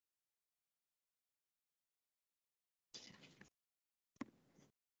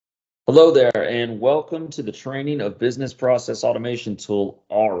Hello there, and welcome to the training of business process automation tool,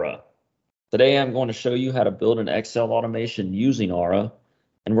 Aura. Today, I'm going to show you how to build an Excel automation using Aura,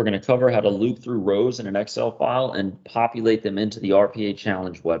 and we're going to cover how to loop through rows in an Excel file and populate them into the RPA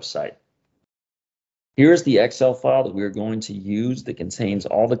Challenge website. Here's the Excel file that we're going to use that contains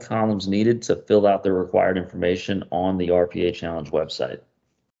all the columns needed to fill out the required information on the RPA Challenge website.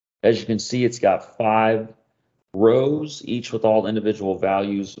 As you can see, it's got 5 rows, each with all individual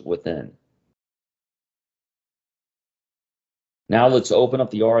values within. Now let's open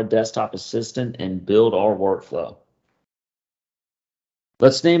up the Aura Desktop Assistant and build our workflow.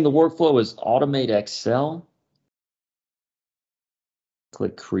 Let's name the workflow as Automate Excel.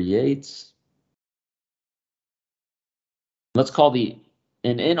 Click Create. Let's call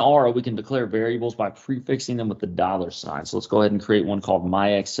in Aura, we can declare variables by prefixing them with the $sign. So let's go ahead and create one called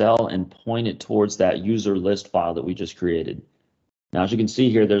MyExcel and point it towards that user list file that we just created. Now, as you can see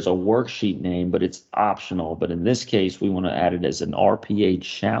here, there's a worksheet name, but it's optional. But in this case, we want to add it as an RPA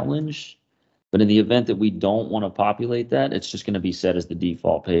challenge. But in the event that we don't want to populate that, it's just going to be set as the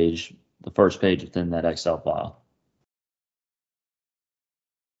default page, the first page within that Excel file.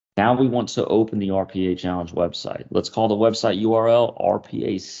 Now we want to open the RPA challenge website. Let's call the website URL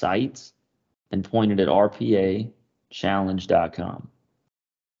RPA site and point it at rpachallenge.com.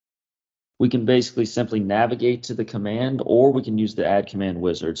 We can basically simply navigate to the command, or we can use the add command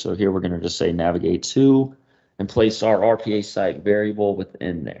wizard. So here we're going to just say navigate to and place our RPA site variable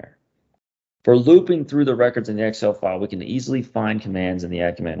within there. For looping through the records in the Excel file, we can easily find commands in the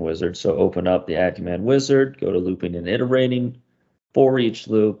add command wizard. So open up the add command wizard, go to looping and iterating for each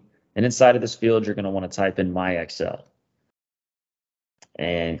loop. And inside of this field, you're going to want to type in MyExcel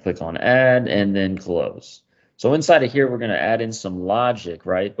and click on add and then close. So inside of here, we're going to add in some logic,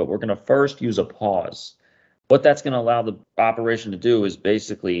 right? But we're going to first use a pause. What that's going to allow the operation to do is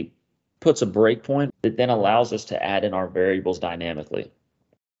basically puts a breakpoint that then allows us to add in our variables dynamically.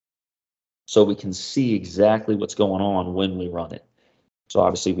 So we can see exactly what's going on when we run it. So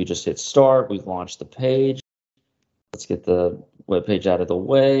obviously we just hit start, we've launched the page. Let's get the web page out of the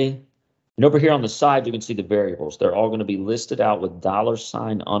way. And over here on the side, you can see the variables. They're all going to be listed out with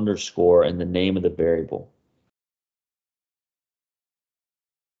 $_ and the name of the variable.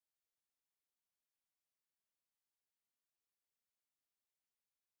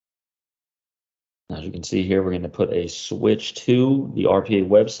 As you can see here, we're going to put a switch to the RPA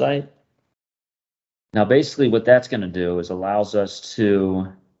website. Now, basically what that's going to do is allows us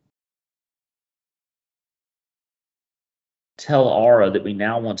to tell Aura that we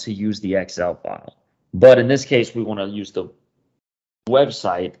now want to use the Excel file. But in this case, we want to use the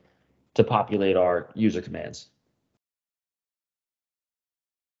website to populate our user commands.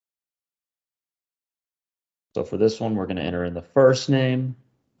 So for this one, we're going to enter in the first name.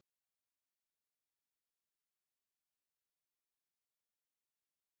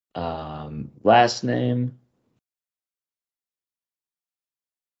 Last name.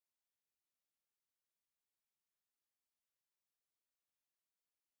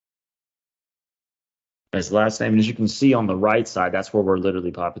 As last name, and as you can see on the right side, that's where we're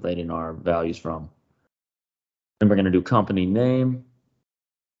literally populating our values from. Then we're going to do company name.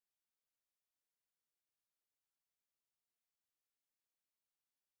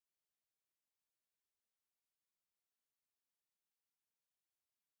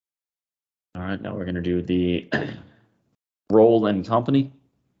 All right, now we're going to do the role and company.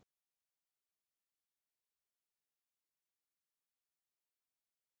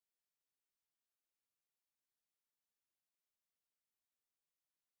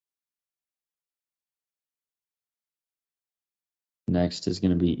 Next is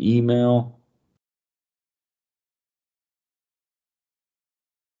going to be email.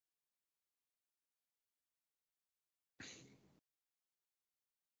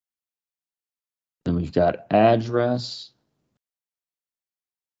 Then we've got address.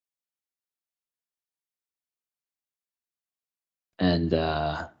 And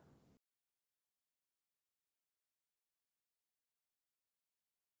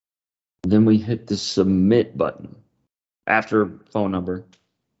then we hit the submit button after phone number.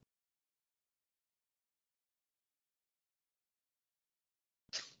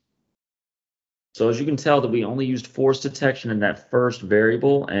 So as you can tell that we only used force detection in that first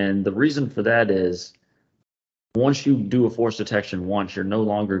variable, and the reason for that is once you do a force detection once, you're no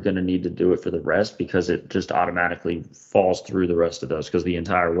longer going to need to do it for the rest because it just automatically falls through the rest of those because the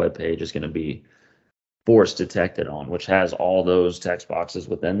entire web page is going to be force detected on, which has all those text boxes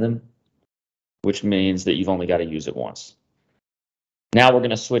within them, which means that you've only got to use it once. Now we're going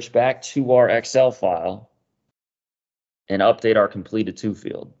to switch back to our Excel file and update our completed to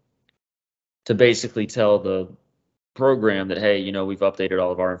field. to basically tell the program that, hey, we've updated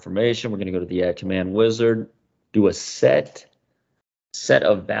all of our information. We're going to go to the add command wizard, do a set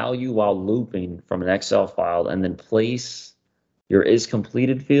of value while looping from an Excel file, and then place your is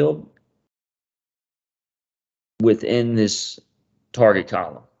completed field within this target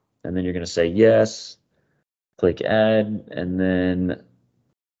column. And then you're going to say yes, click add, and then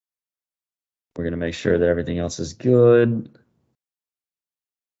we're going to make sure that everything else is good.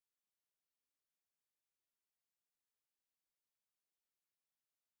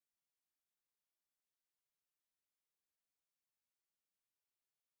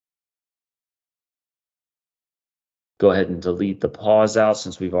 Go ahead and delete the pause out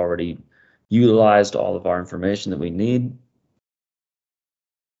since we've already utilized all of our information that we need.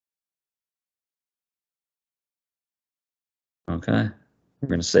 Okay, we're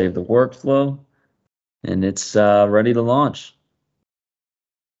going to save the workflow, and it's ready to launch.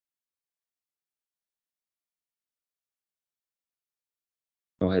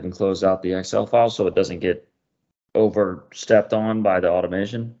 Go ahead and close out the Excel file so it doesn't get overstepped on by the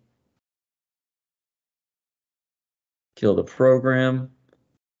automation. Kill the program.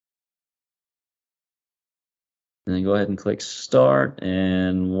 And then go ahead and click start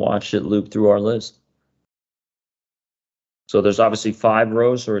and watch it loop through our list. So there's obviously 5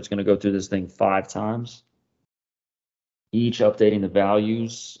 rows, so it's going to go through this thing 5 times, each updating the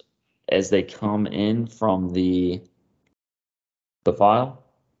values as they come in from the file.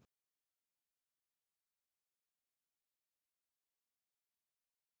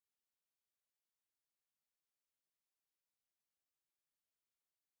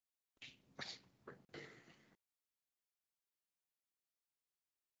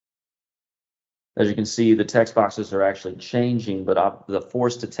 As you can see, the text boxes are actually changing, but the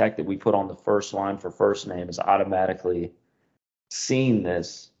force detect that we put on the first line for first name is automatically seeing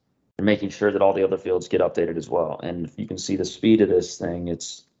this and making sure that all the other fields get updated as well. And you can see the speed of this thing,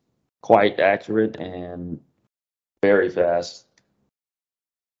 it's quite accurate and very fast.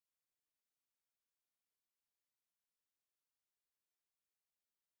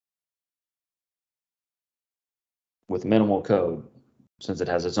 With minimal code, since it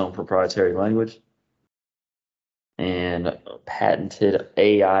has its own proprietary language and patented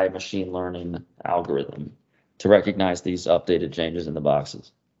AI machine learning algorithm to recognize these updated changes in the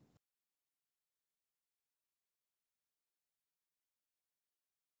boxes.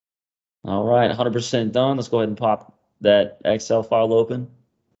 All right, 100% done. Let's go ahead and pop that Excel file open.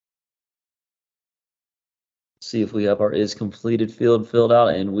 See if we have our is completed field filled out,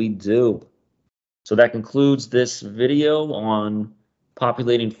 and we do. So that concludes this video on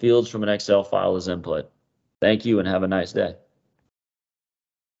populating fields from an Excel file as input. Thank you and have a nice day.